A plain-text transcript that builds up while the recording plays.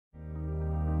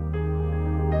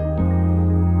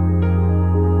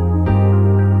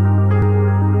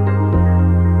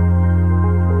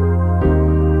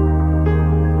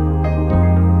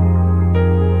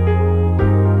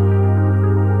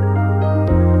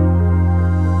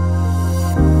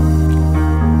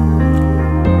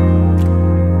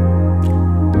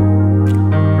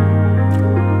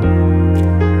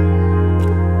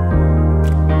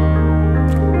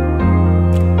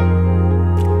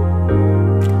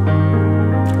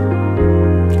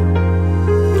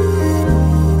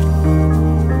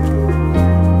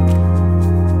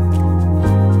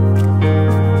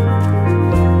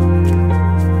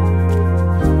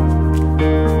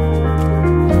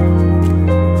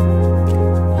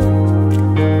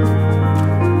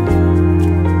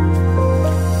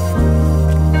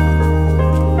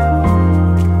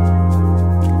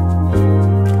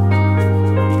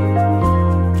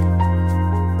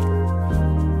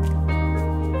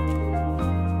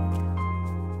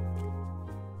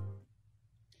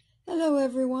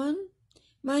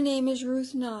My name is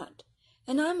Ruth Nott,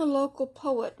 and I'm a local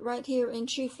poet right here in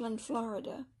Chiefland,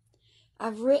 Florida.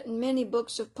 I've written many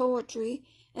books of poetry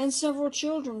and several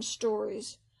children's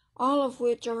stories, all of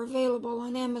which are available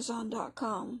on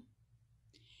Amazon.com.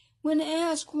 When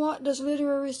asked what does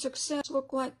literary success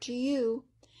look like to you,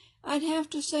 I'd have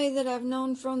to say that I've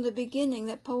known from the beginning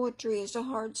that poetry is a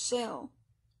hard sell.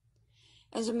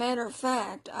 As a matter of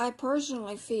fact, I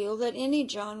personally feel that any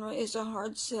genre is a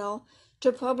hard sell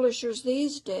to publishers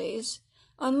these days,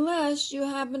 unless you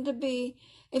happen to be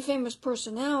a famous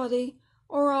personality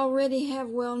or already have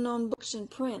well-known books in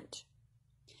print.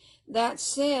 That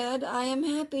said, I am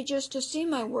happy just to see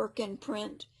my work in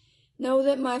print, know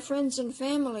that my friends and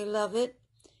family love it,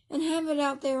 and have it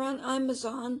out there on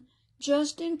Amazon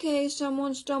just in case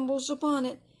someone stumbles upon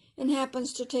it and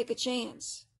happens to take a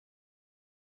chance.